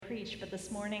preach, but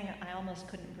this morning I almost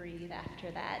couldn't breathe after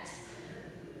that.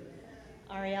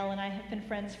 Ariel and I have been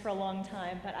friends for a long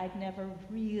time, but I'd never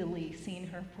really seen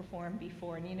her perform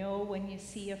before. And you know, when you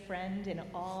see a friend in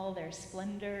all their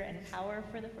splendor and power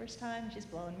for the first time, she's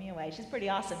blowing me away. She's pretty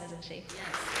awesome, isn't she?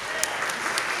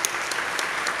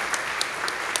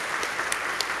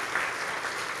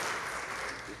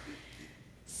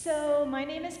 So my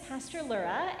name is Pastor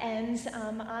Laura, and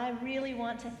I really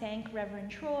want to thank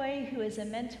Reverend Troy, who is a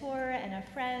mentor and a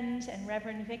friend, and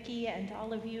Reverend Vicky, and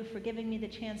all of you for giving me the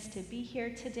chance to be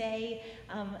here today.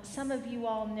 Some of you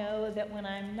all know that when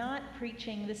I'm not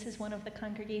preaching, this is one of the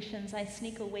congregations I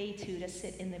sneak away to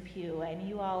sit in the pew, and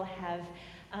you all have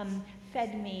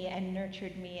fed me and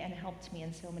nurtured me and helped me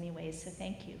in so many ways, so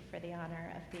thank you for the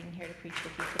honor of being here to preach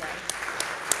with you today.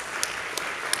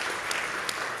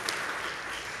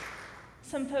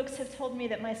 Some folks have told me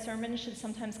that my sermons should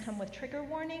sometimes come with trigger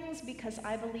warnings because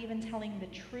I believe in telling the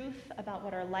truth about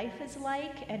what our life is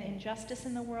like and injustice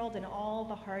in the world and all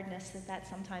the hardness that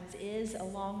sometimes is,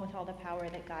 along with all the power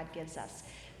that God gives us.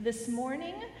 This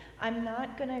morning, I'm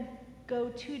not going to go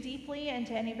too deeply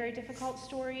into any very difficult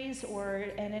stories or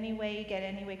in any way get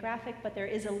any way graphic, but there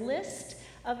is a list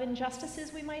of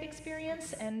injustices we might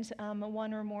experience, and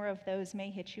one or more of those may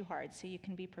hit you hard, so you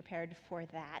can be prepared for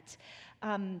that.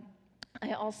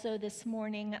 I also, this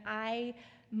morning,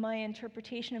 my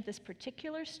interpretation of this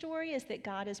particular story is that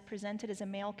God is presented as a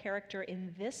male character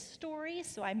in this story,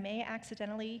 so I may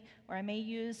accidentally, or I may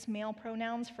use male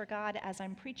pronouns for God as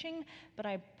I'm preaching, but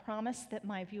I promise that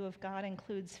my view of God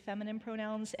includes feminine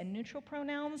pronouns and neutral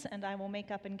pronouns, and I will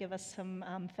make up and give us some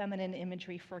feminine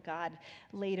imagery for God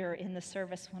later in the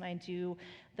service when I do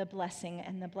the blessing,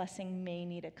 and the blessing may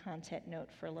need a content note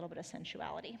for a little bit of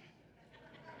sensuality.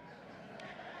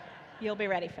 You'll be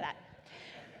ready for that.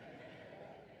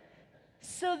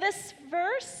 So this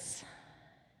verse,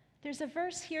 there's a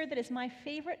verse here that is my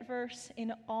favorite verse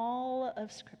in all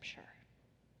of Scripture.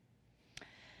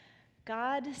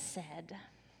 God said,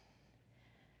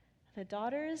 "The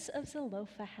daughters of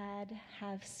Zelophehad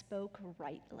have spoke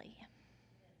rightly.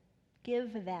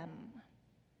 Give them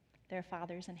their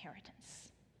father's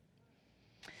inheritance."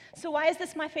 So why is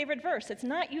this my favorite verse? It's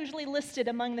not usually listed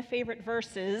among the favorite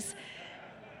verses.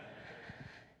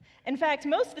 In fact,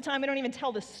 most of the time, we don't even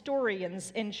tell the story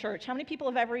in church. How many people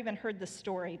have ever even heard the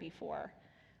story before?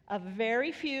 A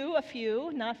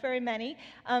few, not very many.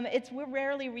 We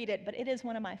rarely read it, but it is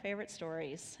one of my favorite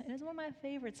stories. It is one of my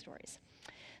favorite stories.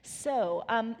 So,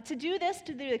 to do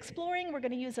the exploring, we're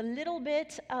going to use a little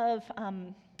bit of,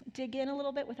 dig in a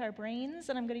little bit with our brains,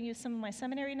 and I'm going to use some of my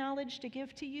seminary knowledge to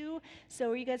give to you.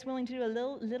 So, are you guys willing to do a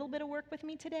little bit of work with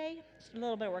me today? Just a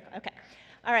little bit of work. Okay.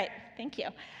 All right. Thank you.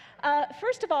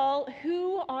 First of all,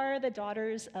 who are the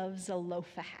daughters of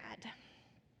Zelophehad?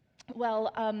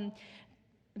 Well,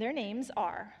 their names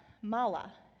are Mahlah,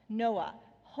 Noah,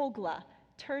 Hoglah,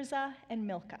 Tirzah, and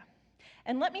Milcah.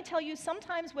 And let me tell you,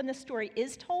 sometimes when the story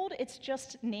is told, it's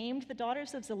just named the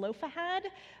daughters of Zelophehad,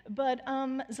 but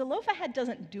Zelophehad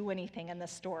doesn't do anything in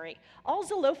this story. All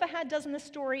Zelophehad does in this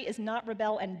story is not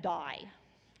rebel and die,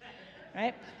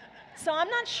 right? So I'm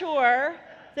not sure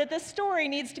that this story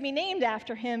needs to be named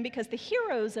after him, because the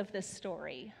heroes of this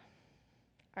story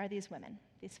are these women,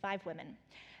 these 5 women.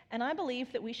 And I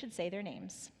believe that we should say their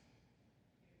names.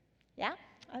 Yeah?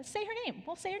 Say her name.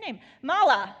 We'll say her name.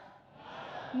 Mahlah,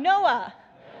 Noah,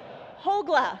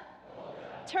 Hoglah,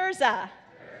 Tirzah,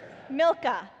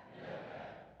 Milcah.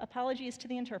 Apologies to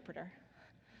the interpreter.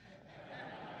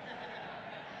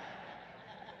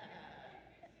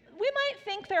 We might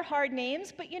think they're hard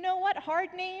names, but you know what?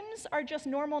 Hard names are just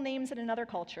normal names in another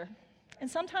culture. And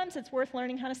sometimes it's worth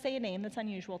learning how to say a name that's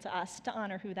unusual to us to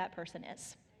honor who that person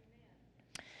is.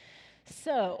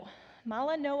 So,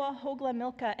 Mahlah, Noah, Hoglah,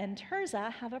 Milcah, and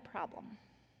Tirzah have a problem.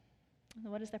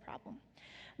 What is their problem?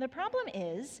 The problem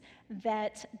is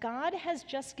that God has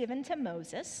just given to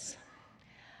Moses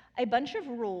a bunch of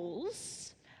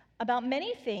rules about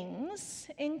many things,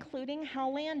 including how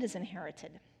land is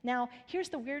inherited. Now, here's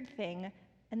the weird thing,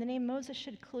 and the name Moses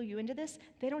should clue you into this.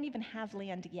 They don't even have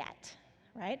land yet,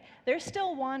 right? They're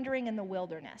still wandering in the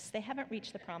wilderness. They haven't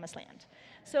reached the promised land.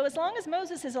 So as long as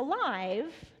Moses is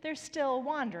alive, they're still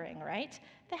wandering, right?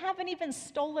 They haven't even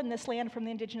stolen this land from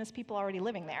the indigenous people already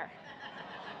living there.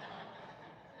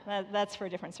 That's for a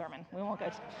different sermon. We won't go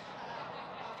to...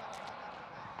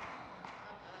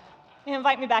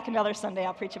 Invite me back another Sunday,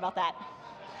 I'll preach about that.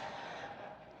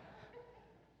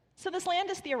 So this land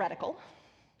is theoretical,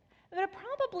 but it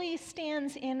probably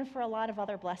stands in for a lot of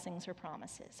other blessings or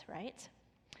promises, right?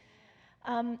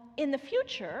 In the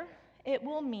future, It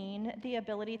will mean the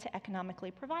ability to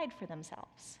economically provide for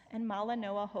themselves. And Mala,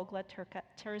 Noah, Hogla,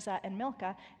 Tirzah, and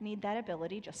Milcah need that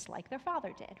ability just like their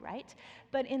father did, right?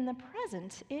 But in the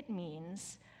present, it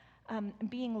means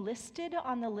being listed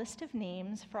on the list of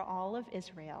names for all of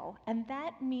Israel, and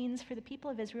that means for the people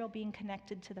of Israel being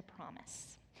connected to the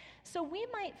promise. So we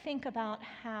might think about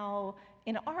how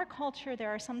in our culture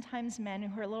there are sometimes men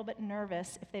who are a little bit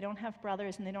nervous if they don't have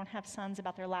brothers and they don't have sons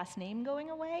about their last name going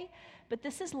away, but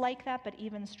this is like that but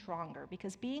even stronger,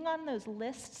 because being on those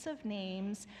lists of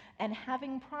names and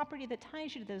having property that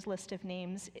ties you to those lists of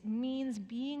names, it means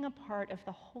being a part of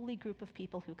the holy group of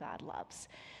people who God loves.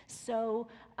 So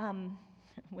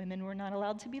women were not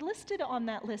allowed to be listed on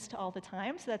that list all the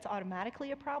time, so that's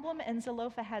automatically a problem, and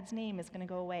Zelophehad's name is going to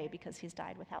go away because he's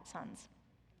died without sons.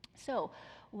 So,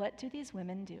 what do these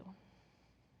women do?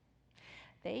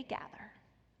 They gather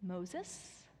Moses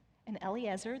and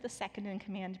Eleazar, the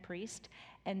second-in-command priest,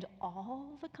 and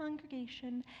all the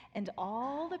congregation and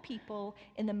all the people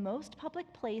in the most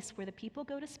public place where the people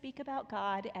go to speak about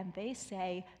God, and they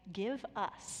say, "Give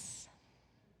us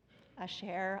a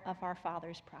share of our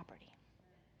father's property.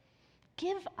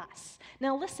 Give us."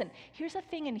 Now listen, here's a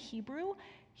thing in Hebrew.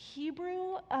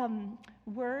 Hebrew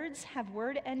words have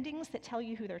word endings that tell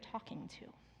you who they're talking to.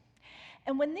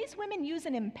 And when these women use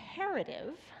an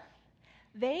imperative,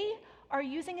 they are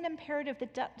using an imperative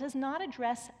that does not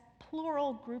address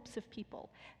plural groups of people.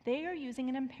 They are using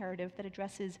an imperative that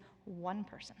addresses one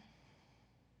person.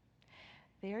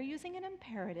 They are using an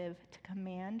imperative to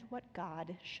command what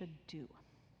God should do.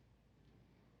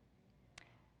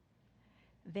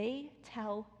 They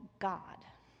tell God,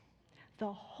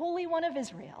 the Holy One of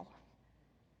Israel,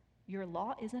 your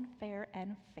law isn't fair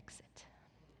and fix it.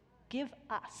 Give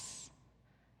us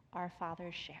our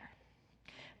father's share.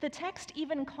 The text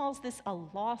even calls this a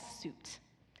lawsuit.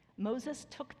 Moses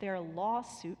took their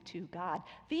lawsuit to God.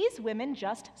 These women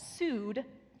just sued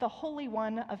the Holy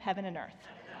One of heaven and earth.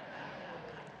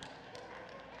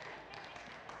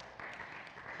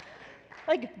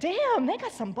 Like, damn, they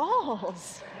got some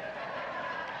balls.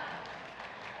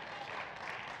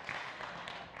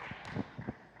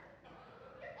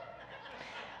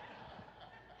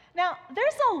 Now,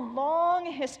 there's a long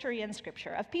history in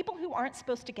Scripture of people who aren't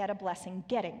supposed to get a blessing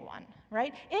getting one,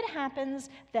 right? It happens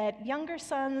that younger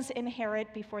sons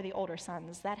inherit before the older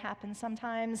sons. That happens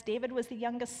sometimes. David was the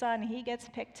youngest son. He gets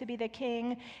picked to be the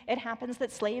king. It happens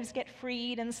that slaves get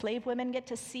freed and slave women get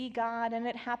to see God. And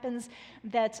it happens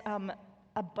that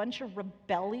a bunch of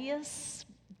rebellious,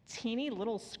 teeny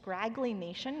little scraggly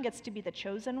nation gets to be the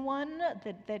chosen one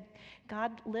that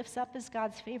God lifts up as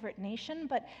God's favorite nation.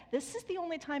 But this is the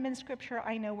only time in Scripture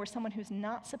I know where someone who's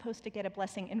not supposed to get a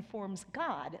blessing informs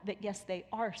God that yes, they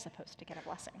are supposed to get a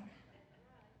blessing.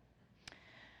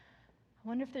 I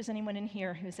wonder if there's anyone in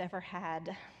here who's ever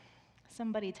had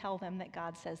somebody tell them that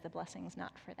God says the blessing's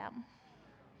not for them.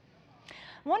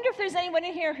 I wonder if there's anyone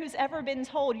in here who's ever been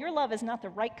told your love is not the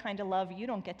right kind of love, you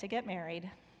don't get to get married.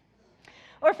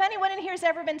 Or if anyone in here has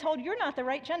ever been told you're not the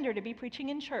right gender to be preaching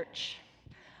in church.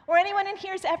 Or anyone in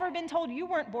here has ever been told you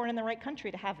weren't born in the right country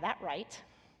to have that right.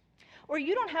 Or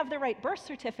you don't have the right birth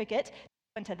certificate to go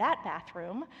into that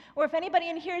bathroom. Or if anybody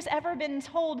in here has ever been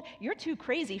told you're too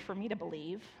crazy for me to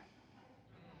believe.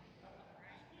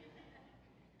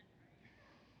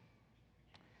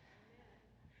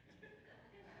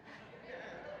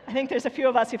 I think there's a few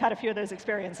of us who've had a few of those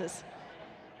experiences.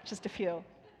 Just a few.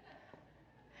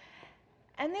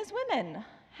 And these women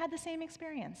had the same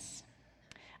experience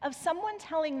of someone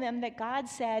telling them that God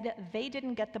said they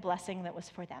didn't get the blessing that was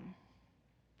for them.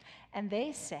 And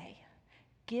they say,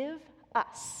 "Give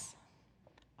us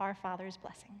our Father's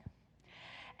blessing."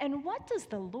 And what does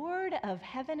the Lord of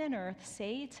heaven and earth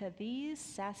say to these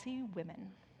sassy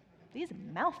women, these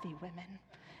mouthy women,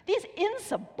 these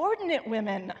insubordinate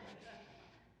women?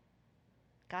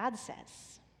 God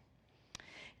says,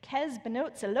 Kez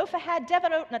benot Zelophehad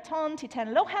devarot Natan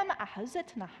titen lohem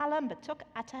ahuzet nahalam betuk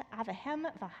ata avehem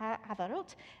vaha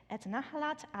avarot et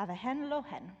nahalat avehen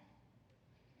lohen.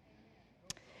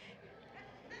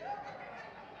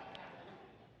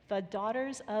 The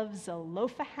daughters of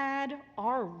Zelophehad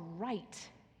are right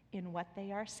in what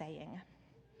they are saying.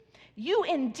 You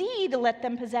indeed let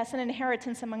them possess an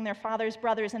inheritance among their father's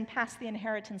brothers and pass the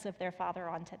inheritance of their father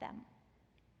on to them.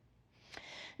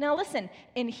 Now listen,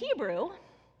 in Hebrew,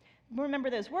 remember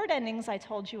those word endings I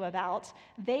told you about?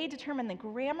 They determine the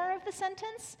grammar of the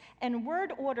sentence, and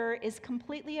word order is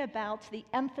completely about the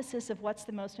emphasis of what's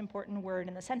the most important word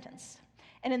in the sentence.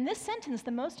 And in this sentence,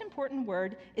 the most important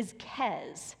word is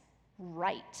kez,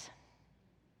 right.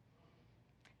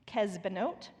 Kez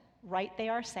benot, right they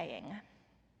are saying.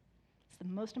 It's the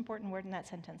most important word in that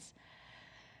sentence.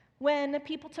 When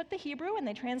people took the Hebrew and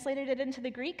they translated it into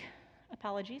the Greek,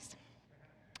 apologies,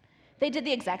 they did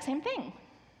the exact same thing.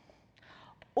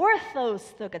 Orthos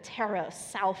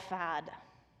thugateros salphad.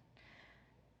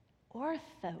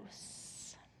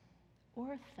 Orthos,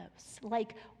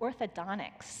 like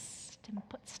orthodontics, to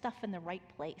put stuff in the right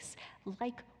place,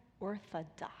 like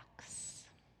orthodox.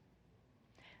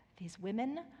 These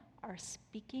women are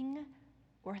speaking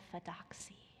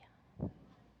orthodoxy.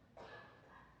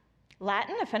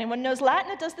 Latin, if anyone knows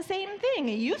Latin, it does the same thing.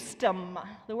 Justum,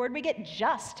 the word we get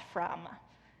just from.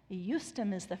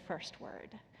 Justum is the first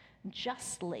word.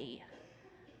 Justly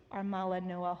are Mala,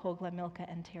 Noah, Hogla, Milcah,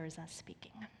 and Tirzah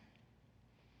speaking.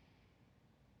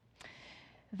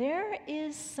 There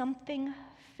is something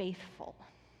faithful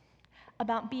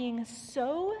about being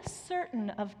so certain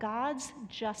of God's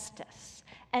justice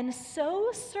and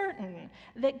so certain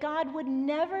that God would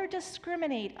never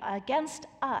discriminate against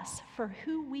us for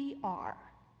who we are,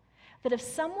 that if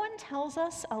someone tells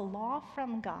us a law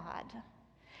from God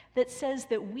that says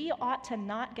that we ought to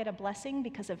not get a blessing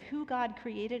because of who God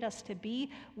created us to be,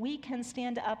 we can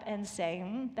stand up and say,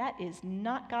 that is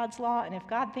not God's law, and if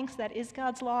God thinks that is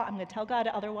God's law, I'm going to tell God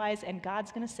otherwise, and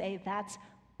God's going to say that's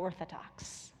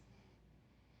orthodox.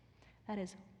 That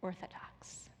is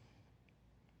orthodox.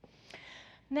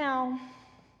 Now,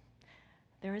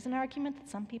 there is an argument that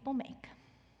some people make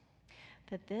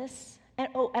that this, and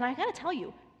I got to tell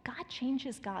you, God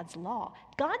changes God's law.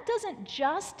 God doesn't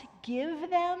just give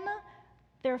them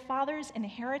their father's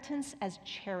inheritance as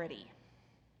charity.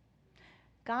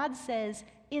 God says,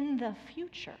 in the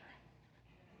future,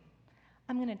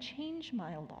 I'm going to change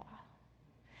my law.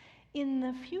 In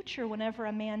the future, whenever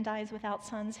a man dies without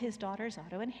sons, his daughters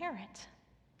ought to inherit.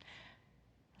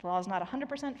 The law is not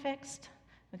 100% fixed.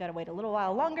 We've got to wait a little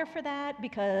while longer for that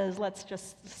because, let's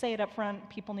just say it up front,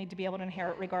 people need to be able to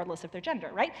inherit regardless of their gender,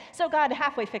 right? So God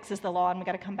halfway fixes the law, and we've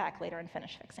got to come back later and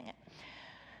finish fixing it.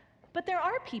 But there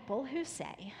are people who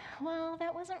say, well,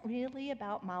 that wasn't really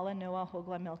about Mala, Noah,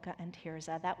 Hogla, Milcah, and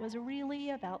Tirzah. That was really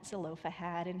about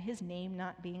Zelophehad and his name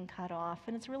not being cut off,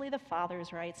 and it's really the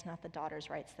father's rights, not the daughter's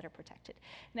rights, that are protected.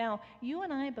 Now, you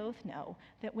and I both know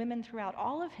that women throughout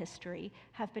all of history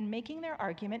have been making their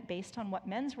argument based on what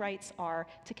men's rights are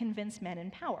to convince men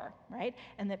in power, right?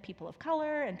 And that people of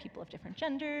color and people of different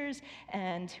genders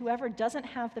and whoever doesn't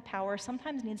have the power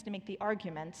sometimes needs to make the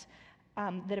argument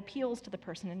that appeals to the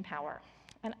person in power.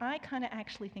 And I kind of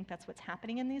actually think that's what's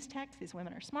happening in these texts. These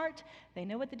women are smart, they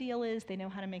know what the deal is, they know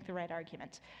how to make the right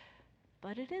argument.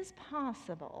 But it is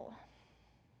possible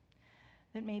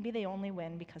that maybe they only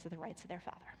win because of the rights of their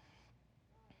father.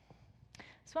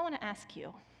 So I want to ask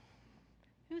you,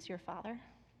 who's your father?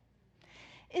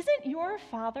 Isn't your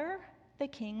father the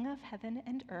King of heaven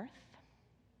and earth?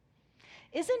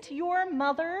 Isn't your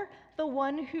mother the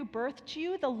one who birthed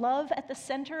you, the love at the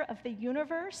center of the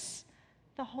universe,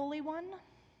 the Holy One?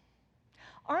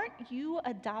 Aren't you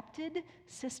adopted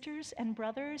sisters and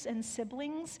brothers and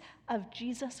siblings of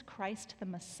Jesus Christ, the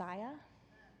Messiah?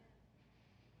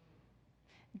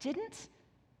 Didn't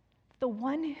the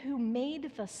one who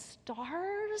made the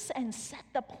stars and set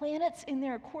the planets in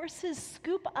their courses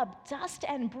scoop up dust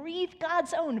and breathe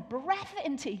God's own breath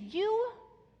into you?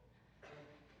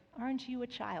 Aren't you a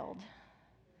child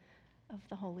of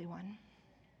the Holy One?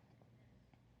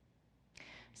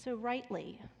 So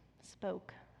rightly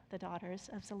spoke the daughters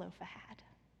of Zelophehad,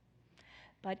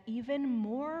 but even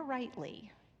more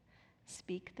rightly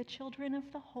speak the children of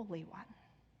the Holy One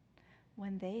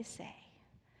when they say,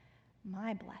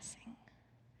 my blessing,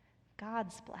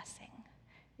 God's blessing,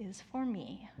 is for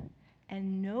me,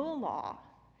 and no law,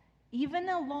 even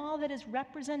a law that is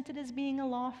represented as being a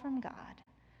law from God,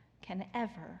 can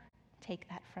ever take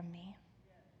that from me.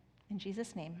 In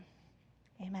Jesus' name,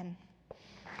 amen.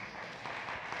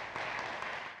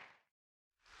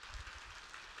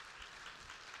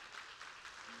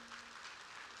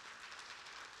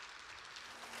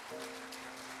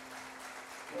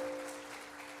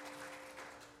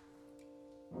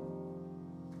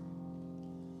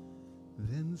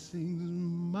 Then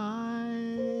sings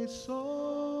my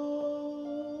soul,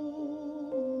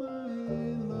 my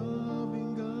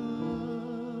loving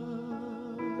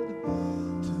God,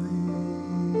 to thee.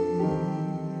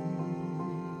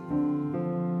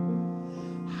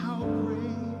 How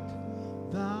great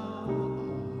thou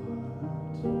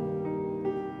art,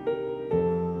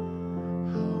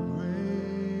 how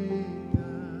great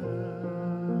thou art.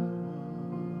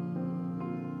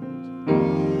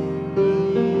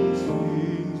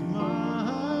 Sings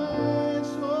my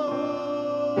soul.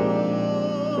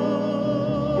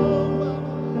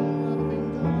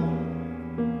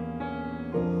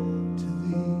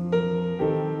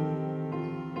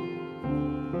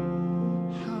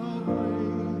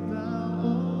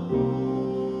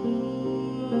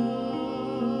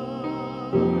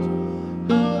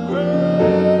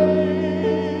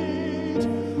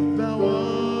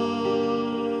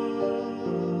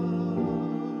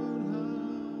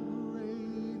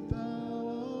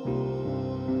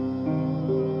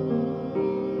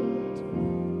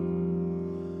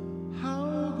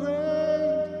 how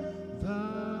great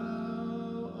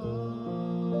thou art.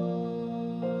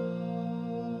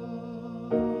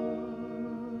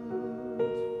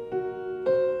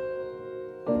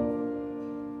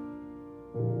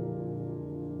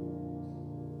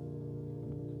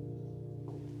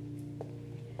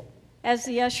 As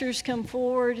the ushers come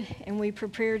forward and we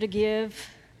prepare to give,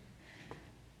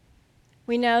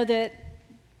 we know that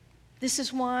this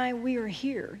is why we are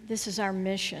here. This is our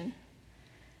mission,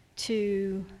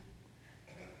 to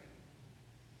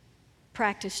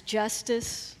practice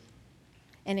justice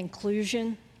and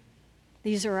inclusion.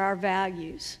 These are our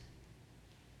values.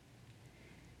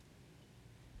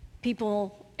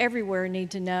 People everywhere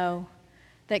need to know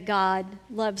that God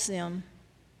loves them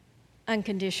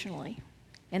unconditionally,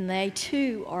 and they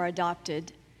too are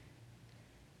adopted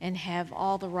and have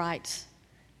all the rights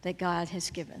that God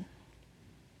has given.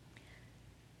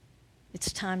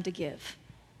 It's time to give.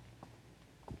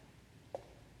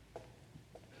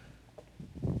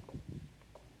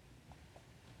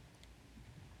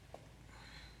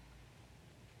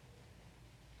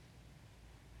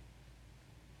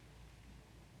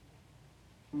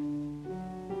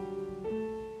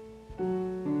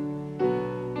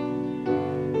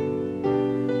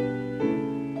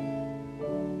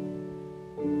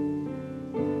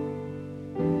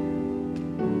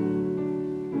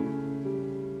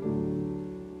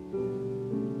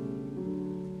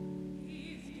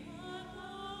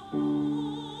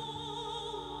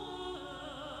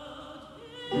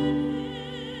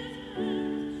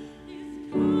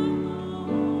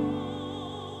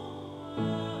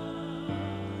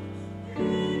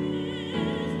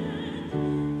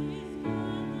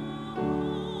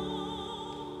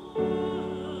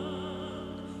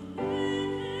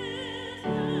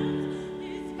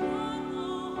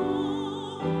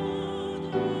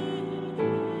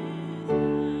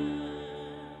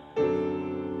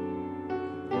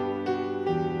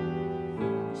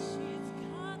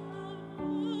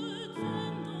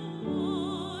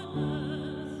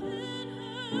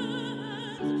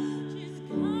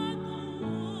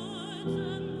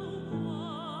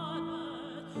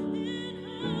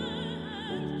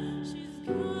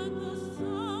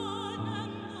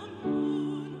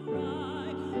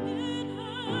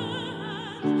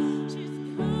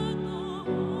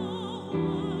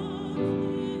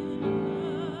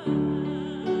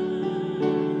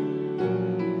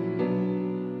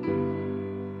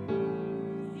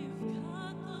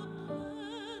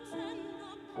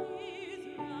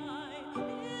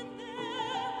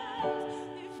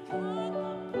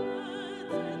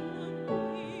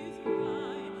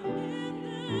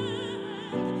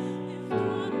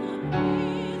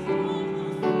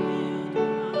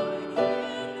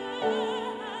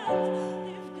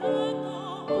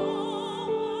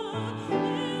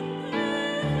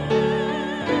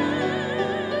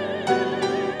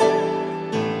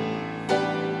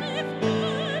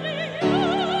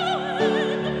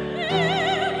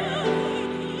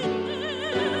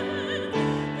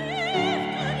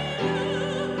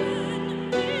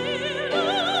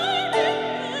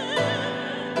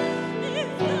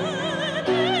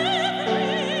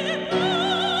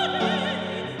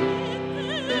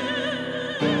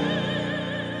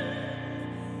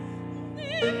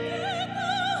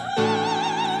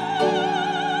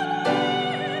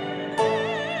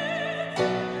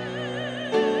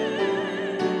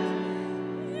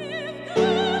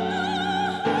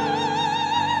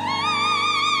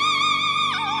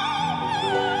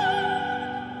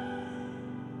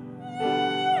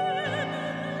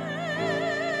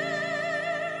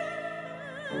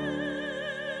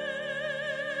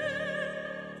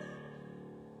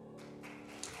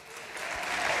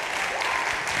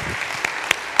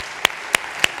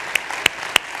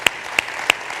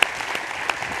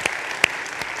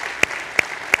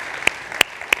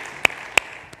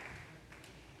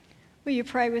 Will you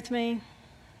pray with me?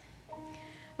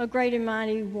 O great and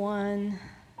mighty one,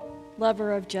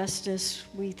 lover of justice,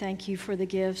 we thank you for the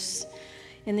gifts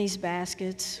in these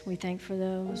baskets. We thank for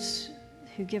those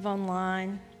who give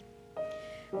online.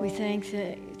 We thank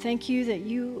you that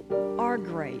you are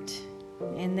great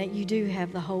and that you do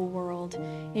have the whole world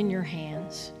in your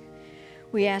hands.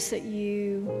 We ask that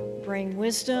you bring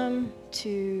wisdom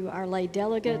to our lay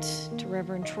delegates, to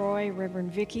Reverend Troy,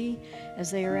 Reverend Vicky, as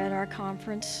they are at our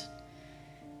conference,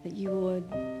 that you would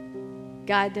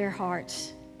guide their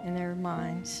hearts and their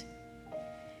minds.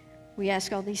 We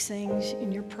ask all these things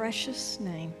in your precious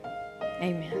name.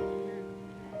 Amen.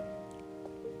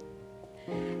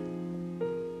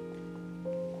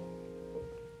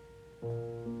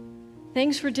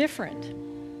 things were different.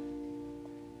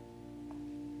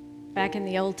 Back in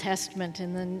the Old Testament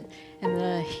and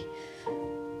the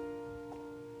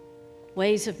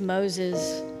ways of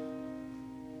Moses.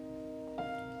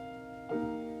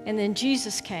 And then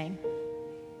Jesus came.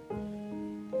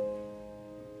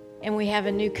 And we have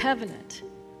a new covenant,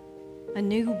 a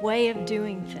new way of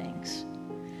doing things.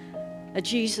 A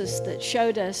Jesus that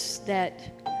showed us that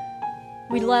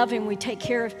we love and we take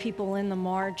care of people in the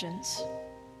margins,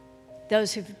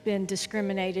 those who've been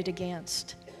discriminated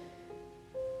against,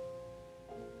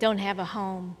 don't have a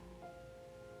home,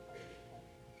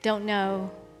 don't know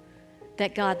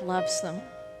that God loves them.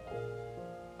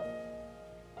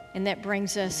 And that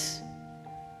brings us,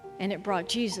 and it brought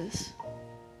Jesus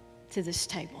to this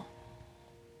table.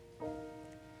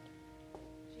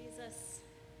 Jesus,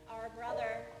 our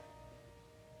brother,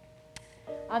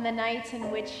 on the night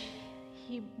in which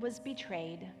he was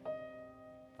betrayed,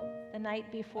 the night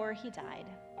before he died,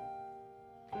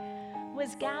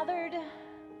 was gathered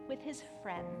with his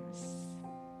friends,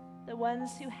 the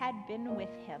ones who had been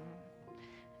with him,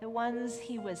 the ones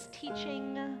he was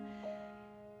teaching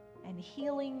and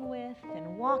healing with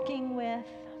and walking with,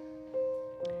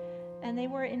 and they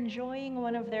were enjoying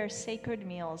one of their sacred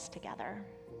meals together.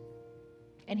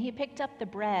 And he picked up the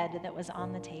bread that was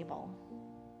on the table,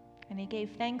 and he gave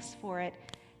thanks for it,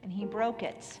 and he broke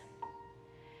it.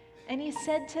 And he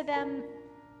said to them,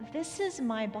 "This is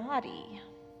my body,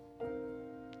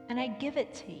 and I give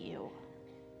it to you.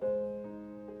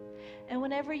 And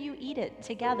whenever you eat it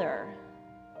together,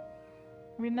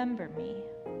 remember me."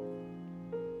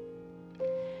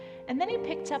 And then he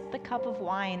picked up the cup of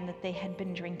wine that they had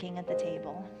been drinking at the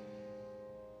table,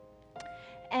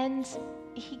 and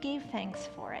he gave thanks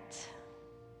for it.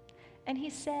 And he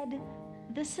said,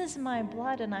 "This is my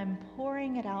blood, and I'm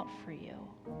pouring it out for you.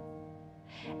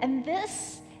 And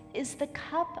this is the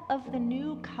cup of the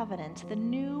new covenant, the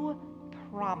new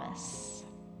promise.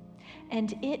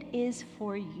 And it is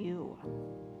for you.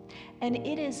 And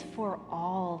it is for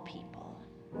all people.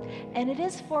 And it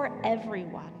is for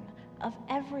everyone of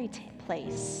every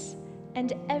place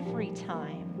and every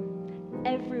time,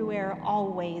 everywhere,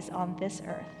 always on this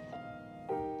earth.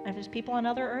 And if there's people on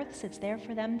other earths, it's there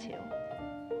for them too."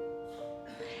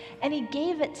 And he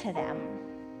gave it to them.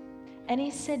 And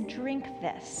he said, "Drink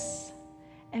this.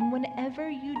 And whenever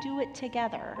you do it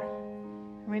together,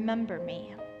 remember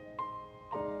me."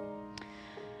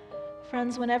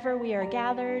 Friends, whenever we are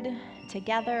gathered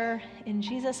together in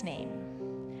Jesus' name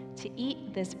to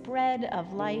eat this bread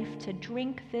of life, to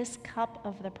drink this cup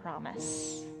of the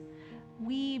promise,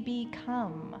 we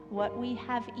become what we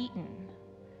have eaten,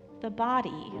 the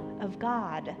body of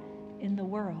God in the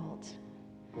world.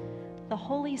 The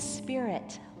Holy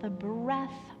Spirit, the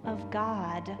breath of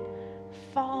God,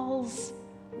 falls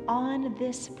on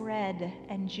this bread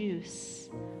and juice,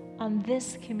 on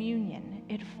this communion.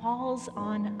 It falls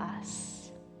on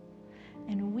us.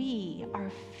 And we are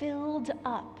filled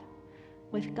up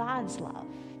with God's love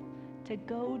to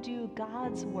go do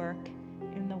God's work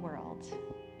in the world.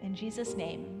 In Jesus'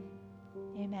 name,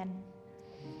 amen.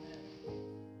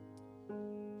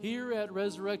 Here at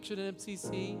Resurrection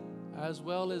MCC, as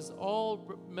well as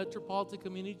all Metropolitan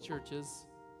Community Churches,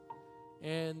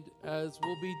 and as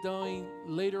we'll be doing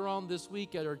later on this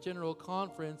week at our general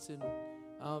conference in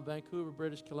Vancouver,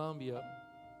 British Columbia,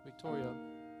 Victoria,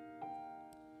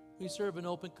 we serve an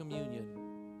open communion.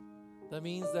 That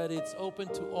means that it's open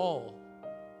to all.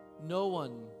 No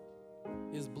one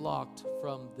is blocked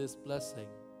from this blessing.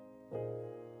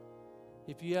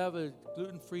 If you have a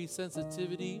gluten-free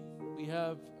sensitivity, we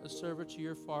have a server to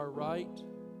your far right.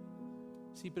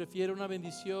 Si prefiere una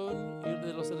bendición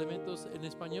de los elementos en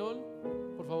español,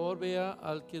 por favor vea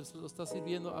al que lo está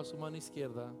sirviendo a su mano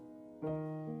izquierda.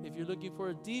 If you're looking for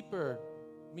a deeper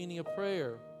meaning of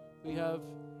prayer, we have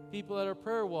people at our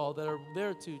prayer wall that are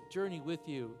there to journey with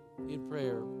you in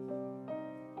prayer.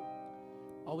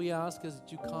 All we ask is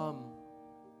that you come,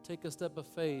 take a step of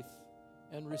faith,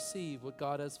 and receive what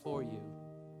God has for you.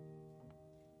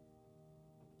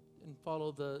 And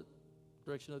follow the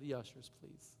direction of the ushers,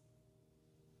 please.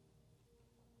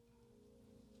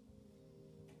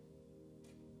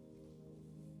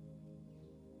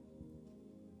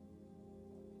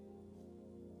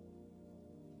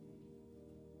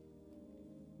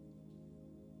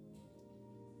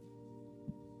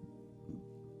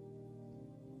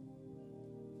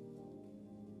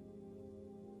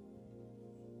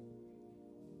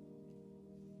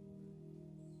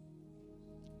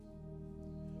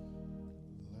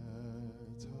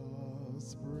 Let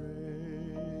us pray.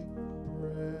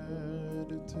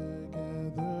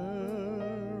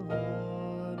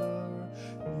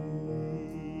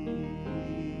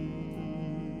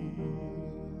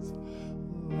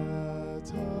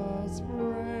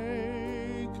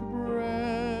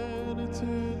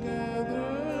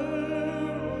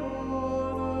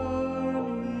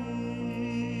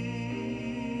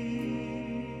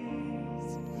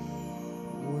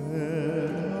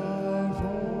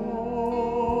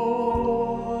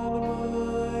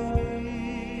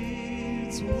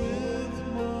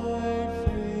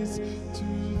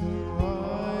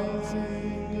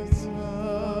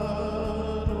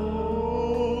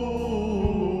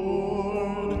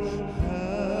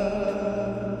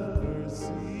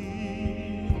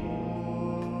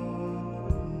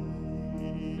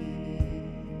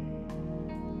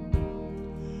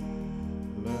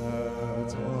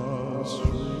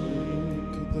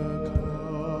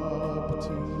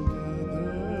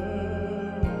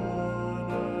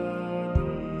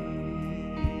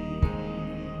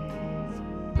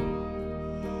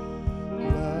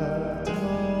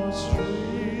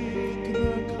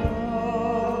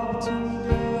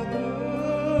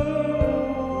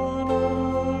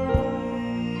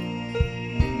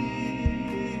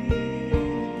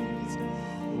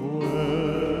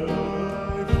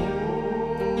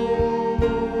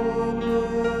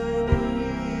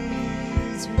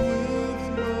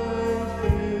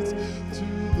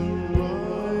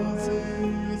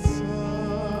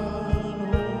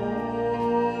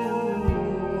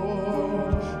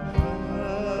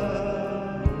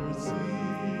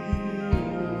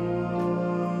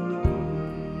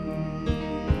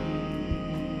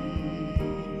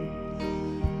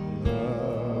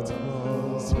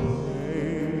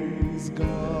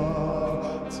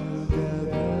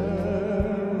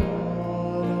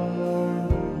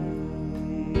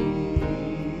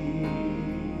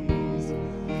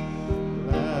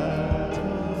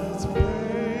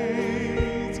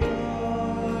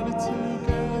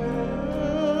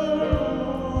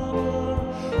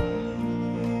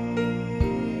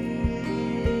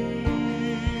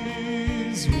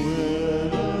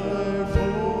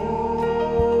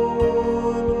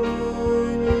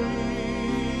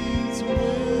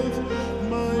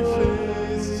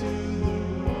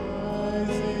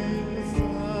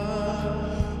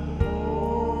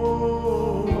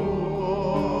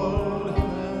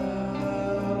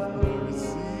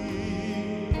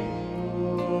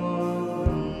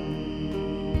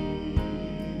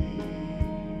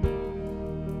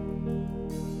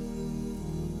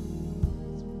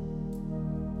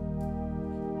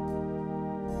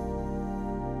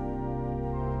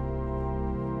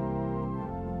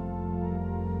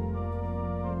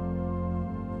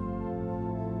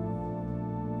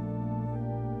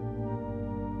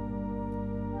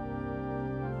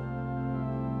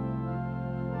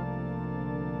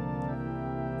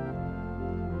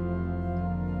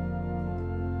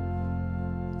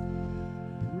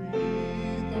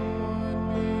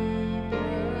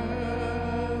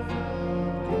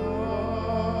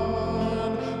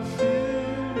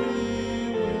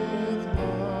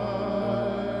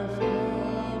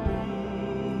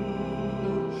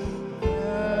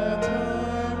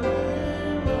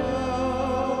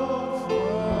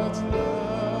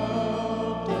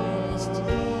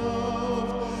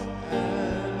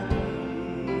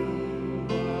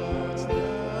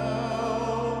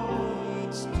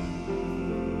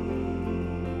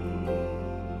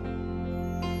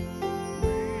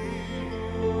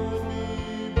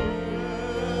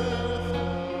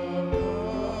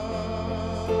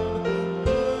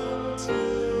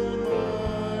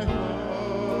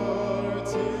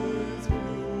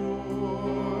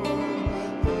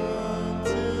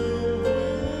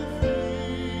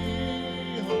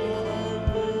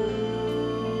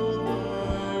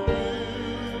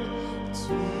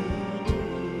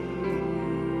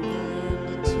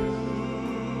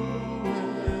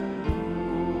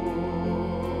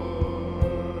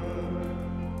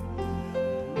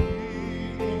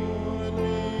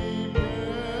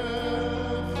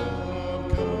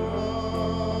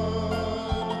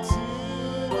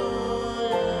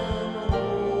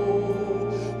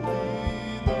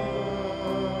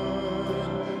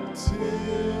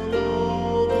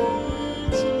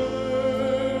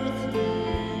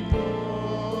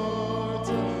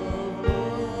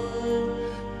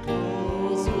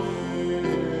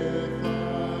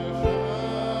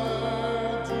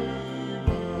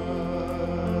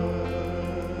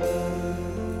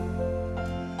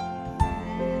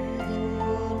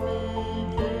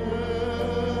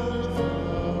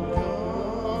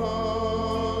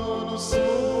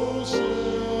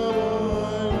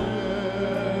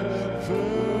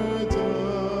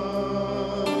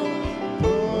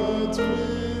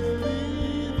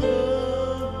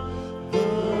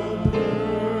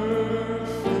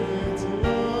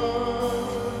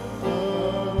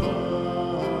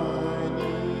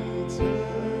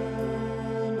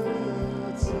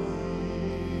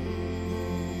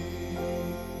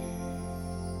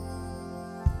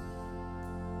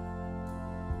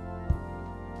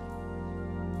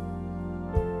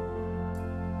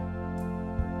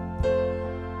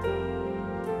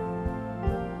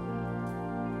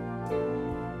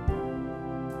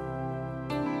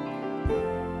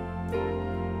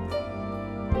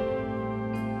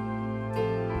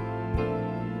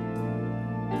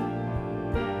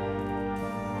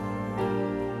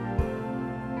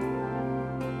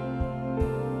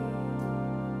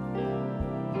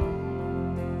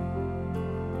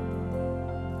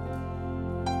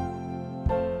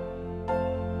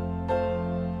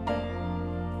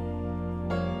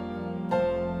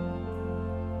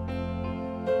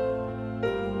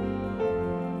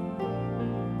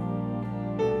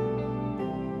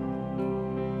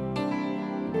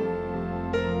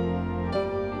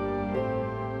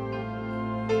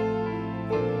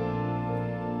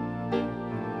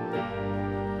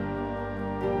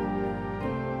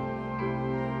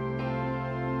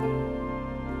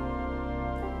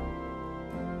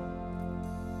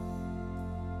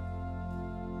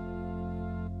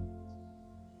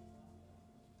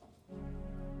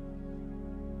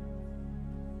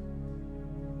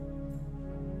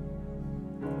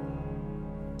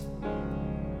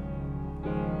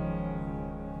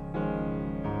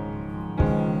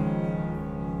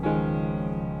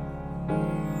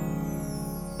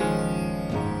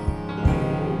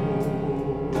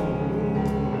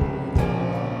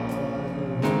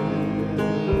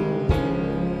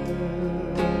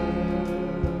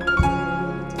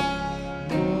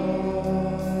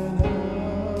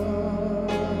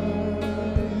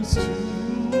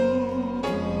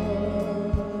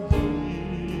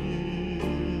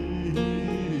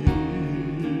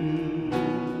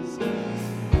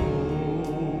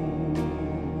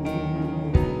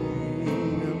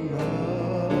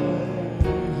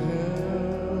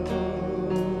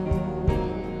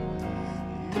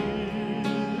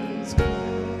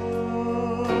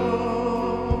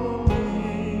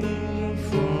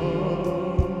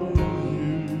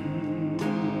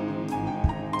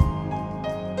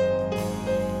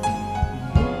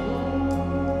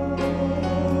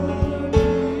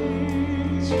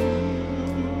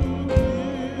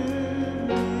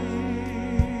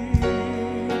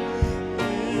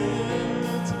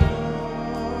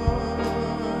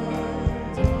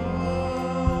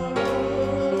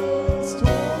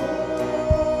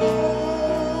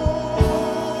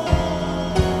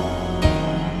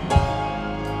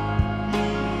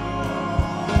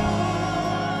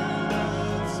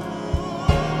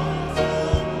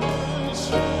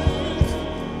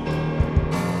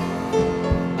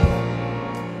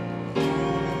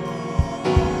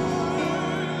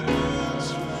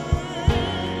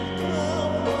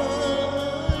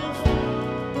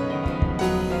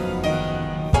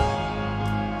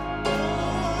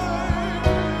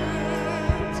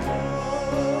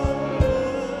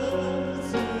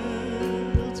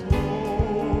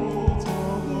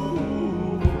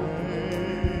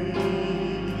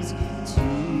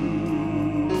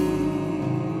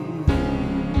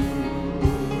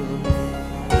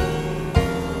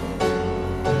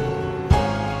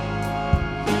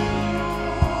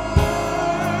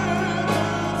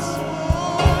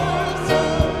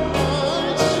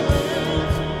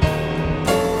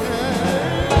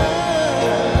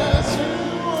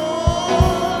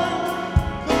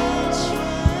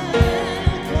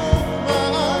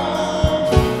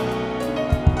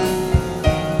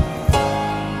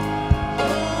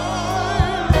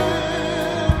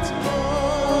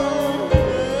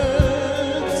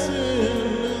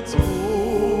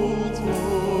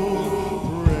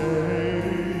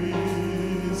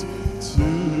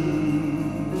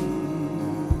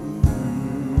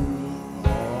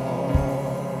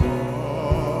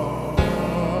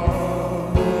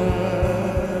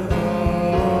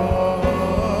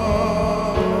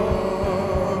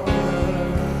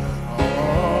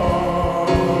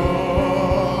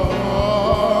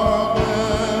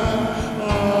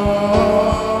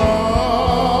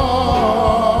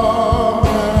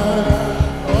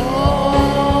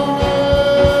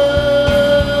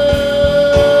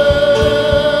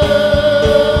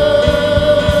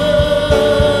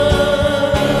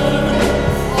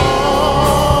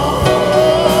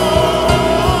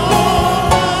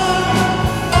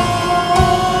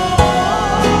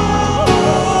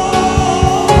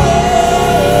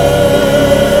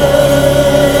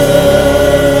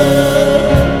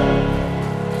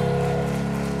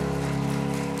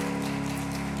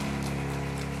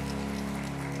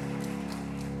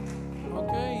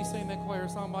 sing that choir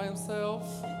song by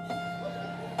himself.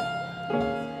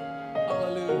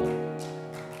 Hallelujah.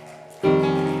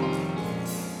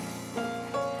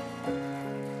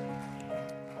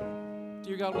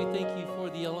 Dear God, we thank you for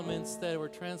the elements that were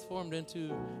transformed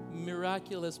into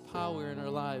miraculous power in our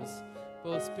lives,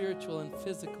 both spiritual and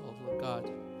physical, Lord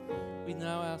God. We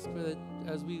now ask for that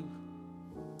as we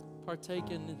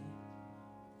partake in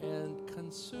and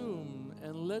consume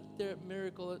and let their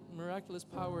miraculous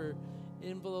power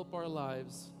envelope our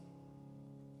lives,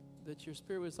 that your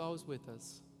Spirit was always with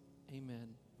us.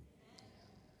 Amen.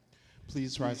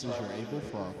 Please rise as you're able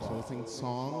for our closing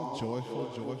song,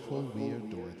 Joyful, Joyful, We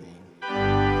Adore Thee.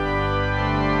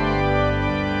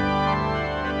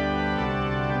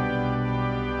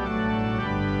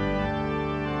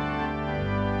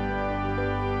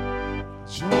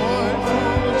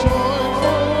 Joyful,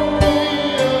 joyful, we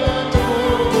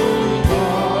adore thee,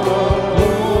 God of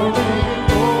glory,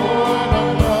 Lord of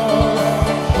love.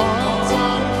 Hearts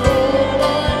unfold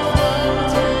like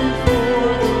fountain for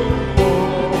thee,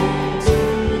 longing to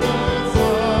the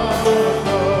sun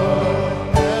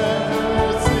above.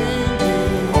 Ever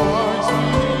singing, march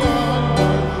we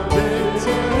onward,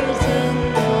 victors in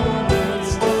the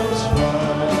midst of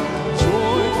strife.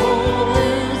 Joyful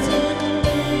music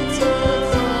leads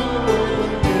us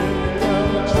onward in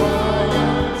the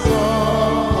triumphs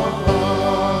of life.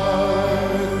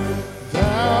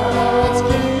 Thou art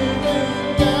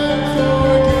giving and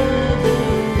forgiving,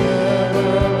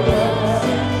 ever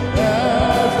blessing,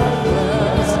 ever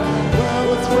blessed.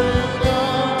 Wellspring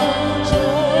of the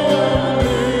joy of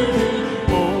living,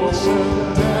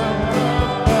 ocean depth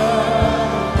of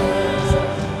happiness.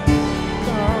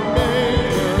 Our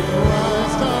Maker,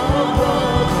 Christ our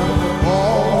brother,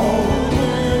 all who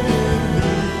live in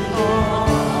thee are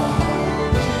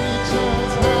thine. Teach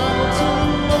us how to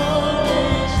love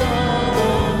each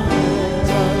other,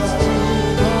 lift us to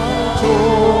thy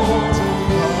joy.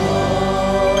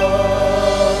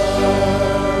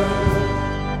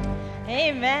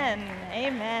 Amen.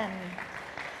 Amen.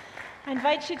 I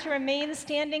invite you to remain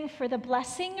standing for the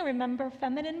blessing. Remember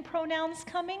feminine pronouns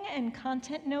coming and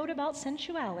content note about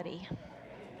sensuality.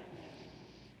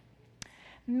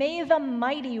 May the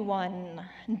mighty one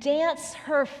dance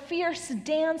her fierce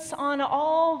dance on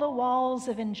all the walls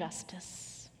of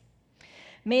injustice.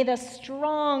 May the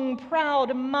strong,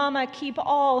 proud mama keep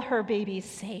all her babies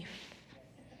safe.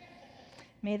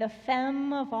 May the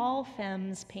femme of all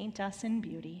femmes paint us in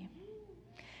beauty.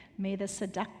 May the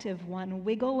seductive one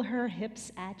wiggle her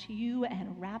hips at you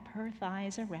and wrap her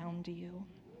thighs around you.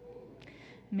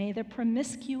 May the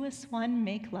promiscuous one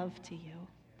make love to you,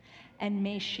 and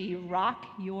may she rock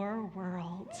your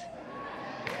world.